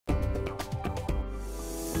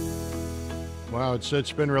Wow,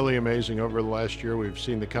 it's been really amazing. Over the last year, we've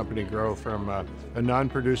seen the company grow from a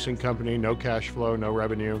non-producing company, no cash flow, no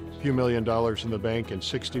revenue, a few $1 million in the bank and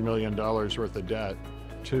 $60 million worth of debt,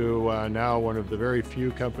 to now one of the very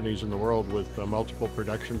few companies in the world with multiple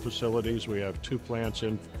production facilities. We have 2 plants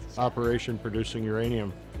in operation producing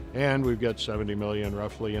uranium, and we've got 70 million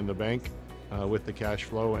roughly in the bank with the cash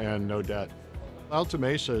flow and no debt. Alta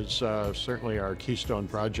Mesa is certainly our keystone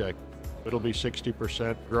project. It'll be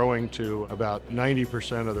 60%, growing to about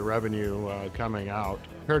 90% of the revenue coming out,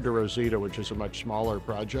 compared to Rosita, which is a much smaller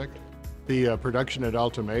project. The production at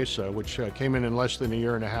Alta Mesa, which came in less than a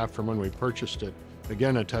year and a half from when we purchased it,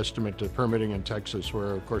 again a testament to permitting in Texas,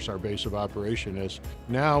 where of course our base of operation is.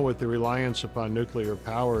 Now, with the reliance upon nuclear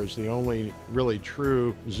power as the only really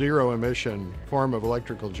true zero-emission form of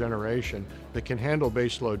electrical generation that can handle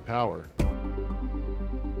baseload power.